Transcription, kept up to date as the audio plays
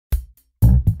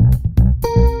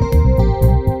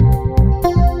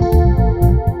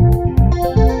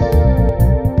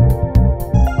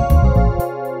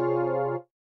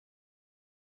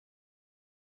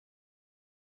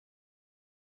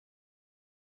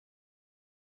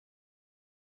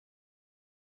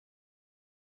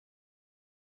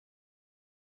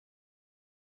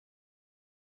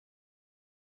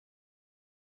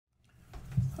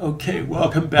Okay,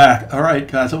 welcome back. All right,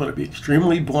 guys, I want to be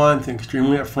extremely blunt and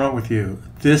extremely upfront with you.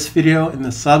 This video and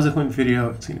the subsequent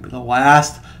video is going to be the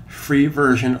last free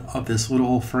version of this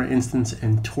little, for instance,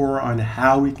 and tour on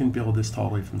how we can build this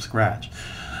totally from scratch.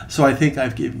 So I think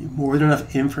I've given you more than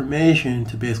enough information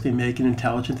to basically make an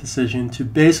intelligent decision to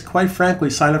quite frankly,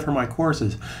 sign up for my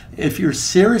courses. If you're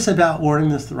serious about learning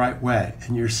this the right way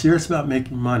and you're serious about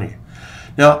making money.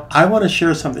 Now, I want to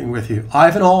share something with you. I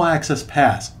have an all-access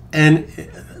pass. And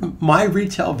my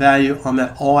retail value on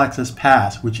that all-access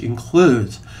pass, which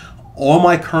includes all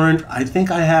my current, I think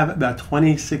I have about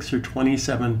 26 or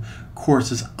 27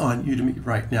 courses on Udemy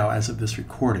right now as of this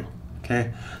recording.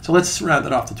 Okay, so let's round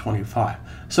it off to 25.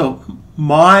 So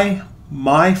my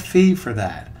fee for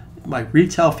that, my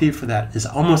retail fee for that is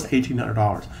almost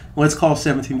 $1,800. Let's call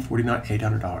 $1,749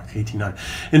 $800, $1,800.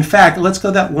 In fact, let's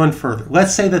go that one further.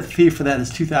 Let's say that the fee for that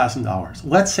is $2,000.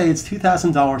 Let's say it's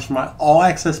 $2,000 for my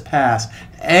all-access pass,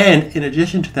 and in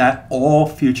addition to that, all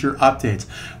future updates,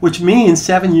 which means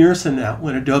 7 years from now,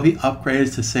 when Adobe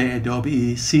upgrades to, say,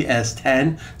 Adobe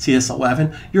CS10,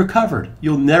 CS11, you're covered.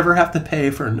 You'll never have to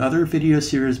pay for another video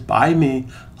series by me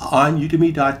on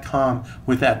udemy.com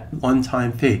with that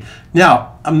one-time fee.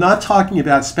 Now, I'm not talking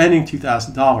about spending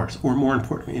 $2,000 or, more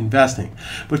importantly, investing,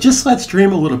 but just let's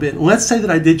dream a little bit. Let's say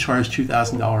that I did charge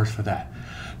 $2,000 for that.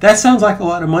 That sounds like a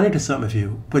lot of money to some of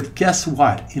you, but guess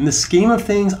what? In the scheme of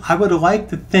things, I would like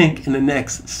to think in the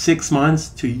next 6 months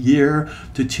to a year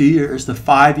to 2 years to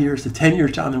 5 years to 10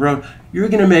 years down the road, you're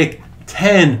going to make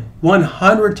 10,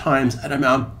 100 times that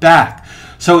amount back.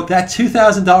 So that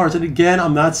 $2,000, and again,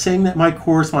 I'm not saying that my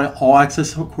course, my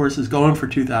all-access course is going for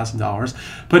 $2,000,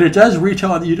 but it does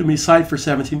retail on the Udemy site for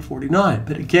 $1,749.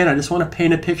 But again, I just want to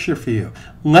paint a picture for you.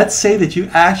 Let's say that you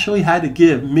actually had to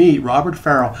give me, Robert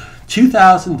Farrell,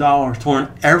 $2,000 to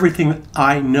learn everything that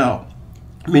I know,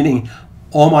 meaning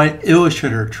all my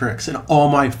Illustrator tricks and all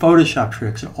my Photoshop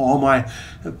tricks and all my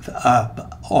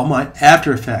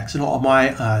After Effects and all my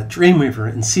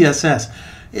Dreamweaver and CSS.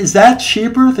 Is that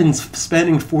cheaper than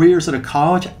spending 4 years at a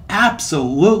college?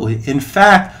 Absolutely. In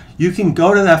fact, you can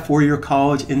go to that 4-year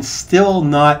college and still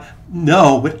not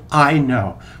know what I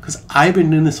know, because I've been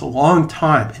doing this a long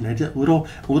time. And I did a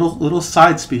little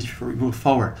side speech before we move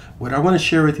forward. What I want to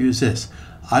share with you is this.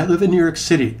 I live in New York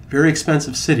City, very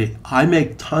expensive city. I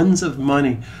make tons of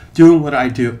money doing what I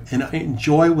do, and I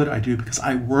enjoy what I do because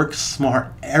I work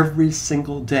smart every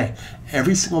single day.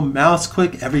 Every single mouse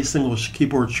click, every single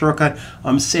keyboard shortcut,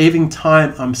 I'm saving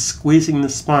time, I'm squeezing the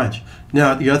sponge.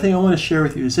 Now, the other thing I want to share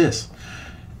with you is this.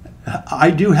 I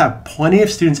do have plenty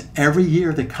of students every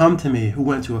year that come to me who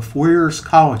went to a 4-year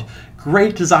college,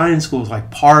 great design schools like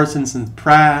Parsons and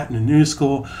Pratt and the New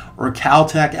School, or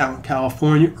Caltech out in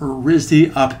California, or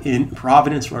RISD up in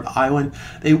Providence, Rhode Island.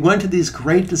 They went to these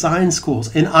great design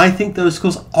schools, and I think those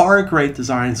schools are great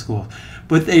design schools,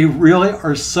 but they really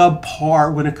are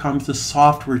subpar when it comes to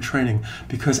software training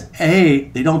because A,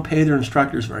 they don't pay their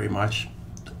instructors very much,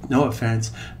 no offense.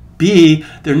 B,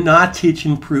 they're not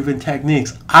teaching proven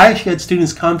techniques. I actually had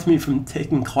students come to me from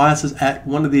taking classes at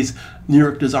one of these New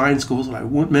York design schools, and I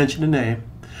won't mention the name,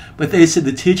 but they said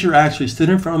the teacher actually stood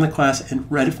in front of the class and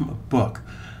read it from a book.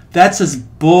 That's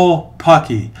just bull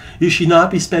pucky. You should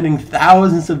not be spending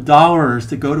thousands of dollars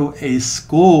to go to a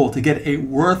school to get a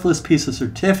worthless piece of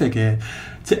certificate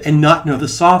and not know the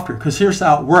software, because here's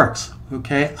how it works.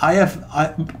 Okay,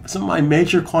 some of my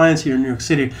major clients here in New York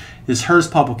City is Hearst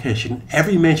Publication.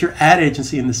 Every major ad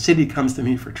agency in the city comes to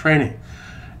me for training.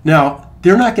 Now,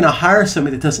 they're not going to hire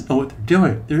somebody that doesn't know what they're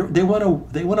doing. They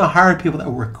want to hire people that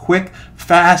work quick,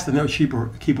 fast, and know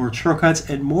keyboard shortcuts,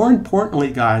 and more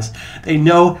importantly, guys, they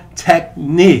know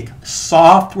technique.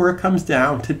 Software comes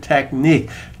down to technique.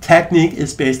 Technique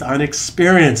is based on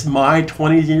experience. My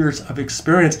 20 years of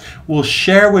experience will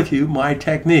share with you my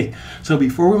technique. So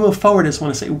before we move forward, I just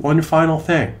want to say one final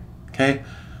thing. Okay,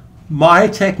 my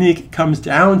technique comes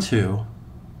down to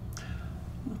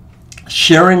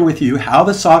sharing with you how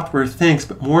the software thinks,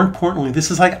 but more importantly,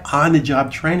 this is like on-the-job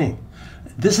training.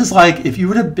 This is like if you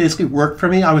would have basically worked for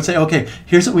me, I would say, okay,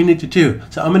 here's what we need to do.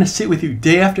 So I'm going to sit with you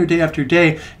day after day after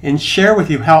day and share with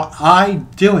you how I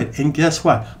do it. And guess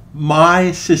what?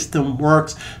 My system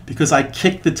works because I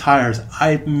kicked the tires.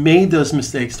 I made those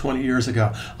mistakes 20 years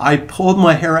ago. I pulled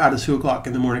my hair out at 2 o'clock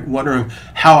in the morning wondering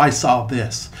how I solved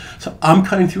this. So I'm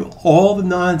cutting through all the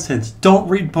nonsense. Don't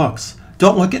read books.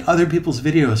 Don't look at other people's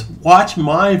videos. Watch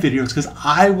my videos because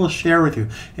I will share with you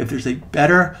if there's a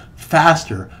better,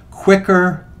 faster,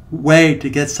 quicker way to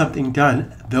get something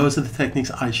done. Those are the techniques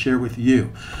I share with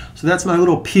you. So that's my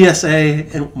little PSA,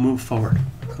 and we'll move forward.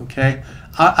 Okay?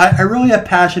 I really have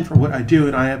passion for what I do,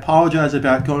 and I apologize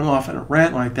about going off on a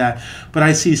rant like that, but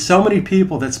I see so many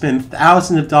people that spend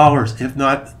thousands of dollars, if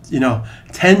not,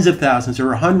 tens of thousands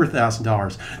or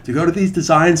 $100,000 to go to these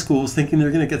design schools thinking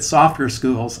they're going to get software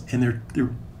skills, and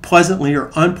they're pleasantly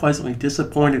or unpleasantly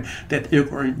disappointed that they're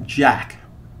learning jack.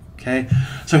 Okay,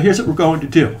 so here's what we're going to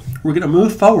do. We're going to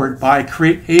move forward by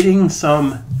creating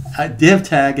some div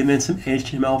tag and then some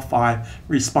HTML5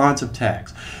 responsive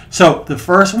tags. So the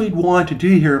first we'd want to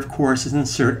do here, of course, is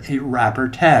insert a wrapper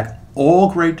tag.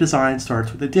 All great design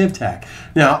starts with a div tag.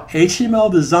 Now,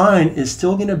 HTML design is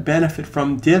still going to benefit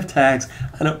from div tags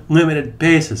on a limited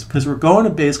basis because we're going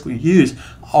to basically use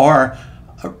our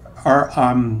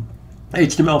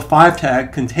HTML5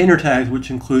 tag, container tags,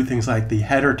 which include things like the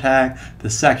header tag, the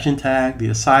section tag, the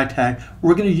aside tag.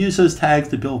 We're going to use those tags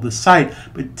to build the site,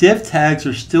 but div tags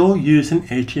are still used in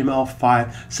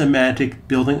HTML5 semantic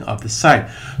building of the site.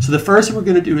 So the first thing we're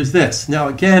going to do is this. Now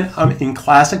again, I'm in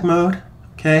classic mode,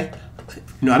 okay?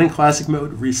 Not in classic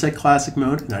mode, reset classic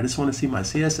mode, and I just want to see my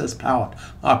CSS palette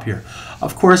up here.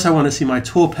 Of course, I want to see my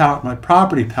tool palette, my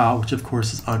property palette, which of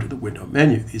course is under the window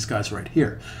menu, these guys right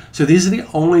here. So these are the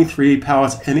only three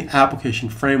palettes in the application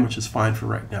frame, which is fine for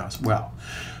right now as well.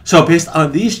 So based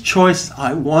on these choices,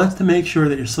 I want to make sure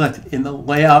that you're selected in the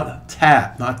layout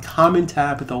tab, not common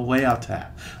tab, but the layout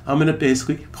tab. I'm going to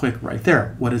basically click right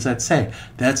there. What does that say?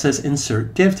 That says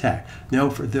insert div tag. Now,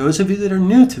 for those of you that are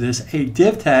new to this, a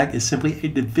div tag is simply a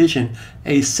division,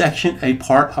 a section, a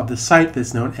part of the site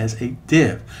that's known as a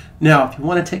div. Now, if you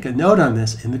want to take a note on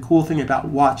this, and the cool thing about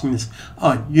watching this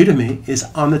on Udemy is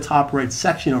on the top right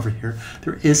section over here,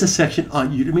 there is a section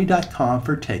on udemy.com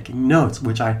for taking notes,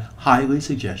 which I highly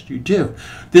suggest you do.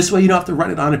 This way you don't have to write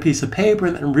it on a piece of paper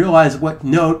and then realize what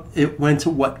note it went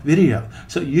to what video.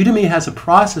 So Udemy has a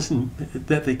process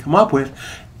that they come up with.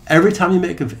 Every time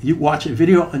you watch a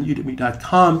video on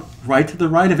udemy.com, right to the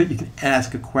right of it, you can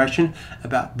ask a question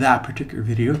about that particular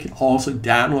video. You can also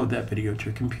download that video to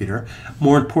your computer.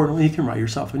 More importantly, you can write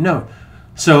yourself a note.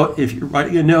 So if you're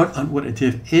writing a note on what a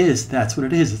div is, that's what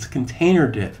it is. It's a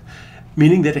container div,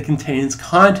 meaning that it contains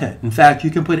content. In fact,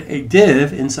 you can put a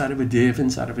div inside of a div,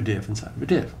 inside of a div, inside of a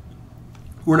div.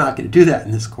 We're not going to do that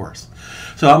in this course.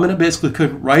 So I'm going to basically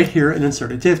click right here and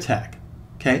insert a div tag.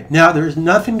 Okay, now there's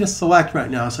nothing to select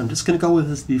right now, so I'm just going to go with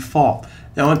this default.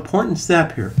 Now, important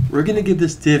step here, we're going to give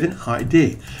this div an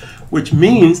ID, which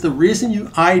means the reason you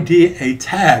ID a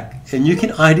tag, and you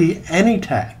can ID any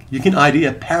tag, you can ID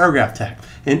a paragraph tag,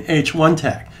 an H1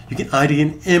 tag, you can ID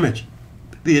an image.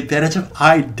 The advantage of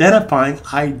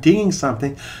IDing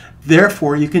something,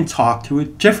 therefore you can talk to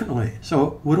it differently.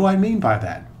 So what do I mean by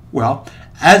that? Well,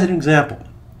 as an example,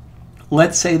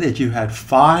 let's say that you had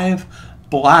 5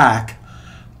 black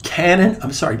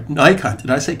Nikon. Did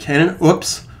I say Canon?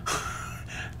 Oops.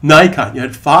 Nikon. You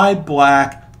had 5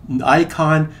 black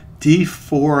Nikon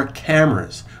D4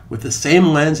 cameras with the same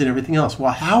lens and everything else.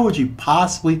 Well, how would you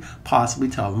possibly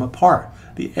tell them apart?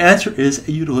 The answer is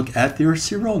you'd look at their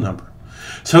serial number.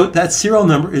 So that serial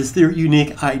number is their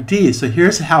unique ID. So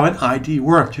here's how an ID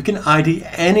works. You can ID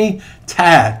any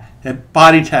tag. A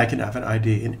body tag can have an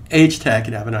ID, an H tag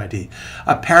can have an ID,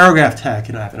 a paragraph tag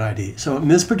can have an ID. So in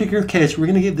this particular case, we're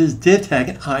going to give this div tag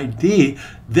an ID.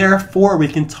 Therefore, we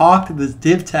can talk to this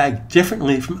div tag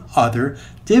differently from other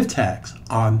div tags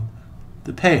on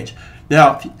the page.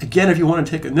 Now, if you want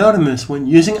to take a note on this, when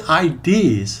using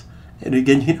IDs, and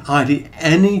again, you can ID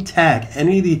any tag,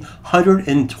 any of the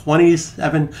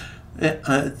 127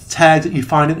 tags that you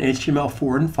find in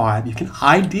HTML4 and 5, you can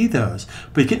ID those,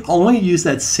 but you can only use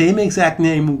that same exact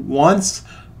name once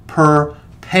per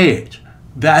page.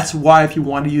 That's why if you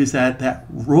want to use that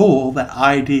rule, that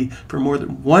ID for more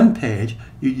than one page,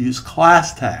 you use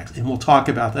class tags, and we'll talk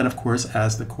about that, of course,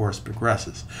 as the course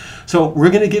progresses. So we're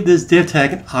going to give this div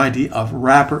tag an ID of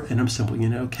wrapper, and I'm simply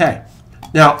going to OK.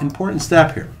 Now, important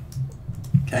step here.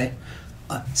 Okay.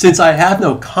 Since I have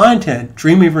no content,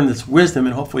 Dreamweaver in its wisdom,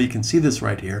 and hopefully you can see this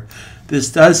right here, this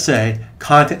does say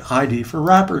content ID for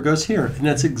wrapper goes here, and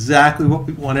that's exactly what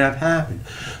we want to have happen.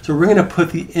 So we're going to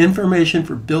put the information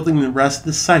for building the rest of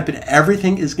the site, but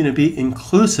everything is going to be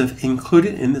inclusive,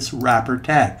 included in this wrapper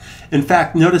tag. In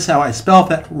fact, notice how I spelled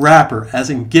that wrapper as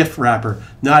in GIF wrapper,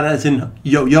 not as in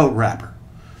yo-yo wrapper.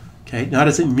 Okay, not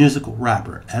as in musical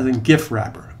wrapper, as in GIF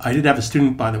wrapper. I did have a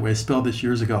student, by the way, spell this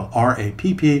years ago,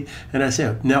 R-A-P-P, and I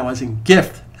say now as in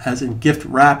gift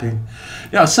wrapping.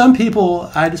 Now, some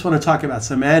people, I just want to talk about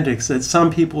semantics, that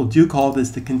some people do call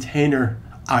this the container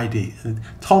ID.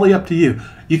 Totally up to you.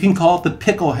 You can call it the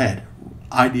pickle head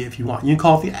ID if you want. You can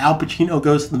call it the Al Pacino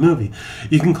Goes to the Movie.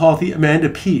 You can call it the Amanda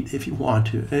Pete if you want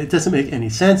to. It doesn't make any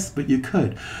sense, but you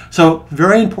could. So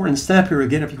very important step here,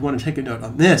 again, if you want to take a note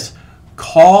on this,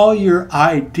 call your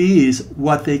IDs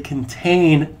what they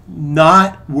contain,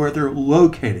 not where they're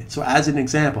located. So as an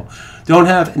example, don't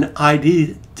have an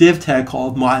ID div tag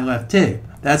called myLeftDiv.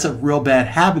 That's a real bad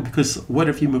habit, because what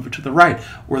if you move it to the right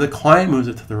or the client moves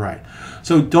it to the right?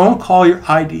 So don't call your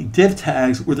ID div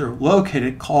tags where they're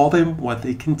located, call them what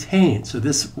they contain. So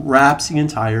this wraps the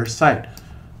entire site.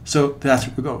 So that's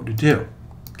what we're going to do,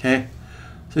 okay?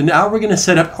 So now we're going to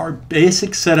set up our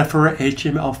basic setup for our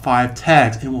HTML5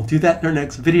 tags, and we'll do that in our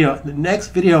next video. And the next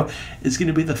video is going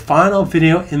to be the final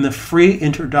video in the free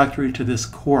introductory to this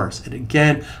course. And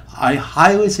again, I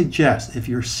highly suggest, if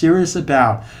you're serious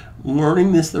about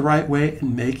learning this the right way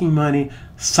and making money,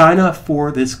 sign up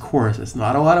for this course. It's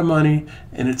not a lot of money,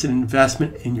 and it's an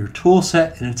investment in your tool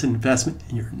set, and it's an investment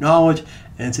in your knowledge,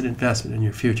 and it's an investment in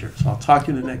your future. So I'll talk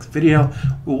to you in the next video.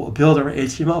 We'll build our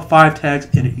HTML5 tags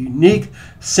in a unique,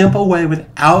 simple way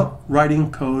without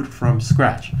writing code from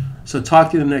scratch. So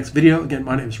talk to you in the next video. Again,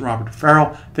 my name is Robert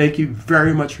Farrell. Thank you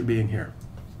very much for being here.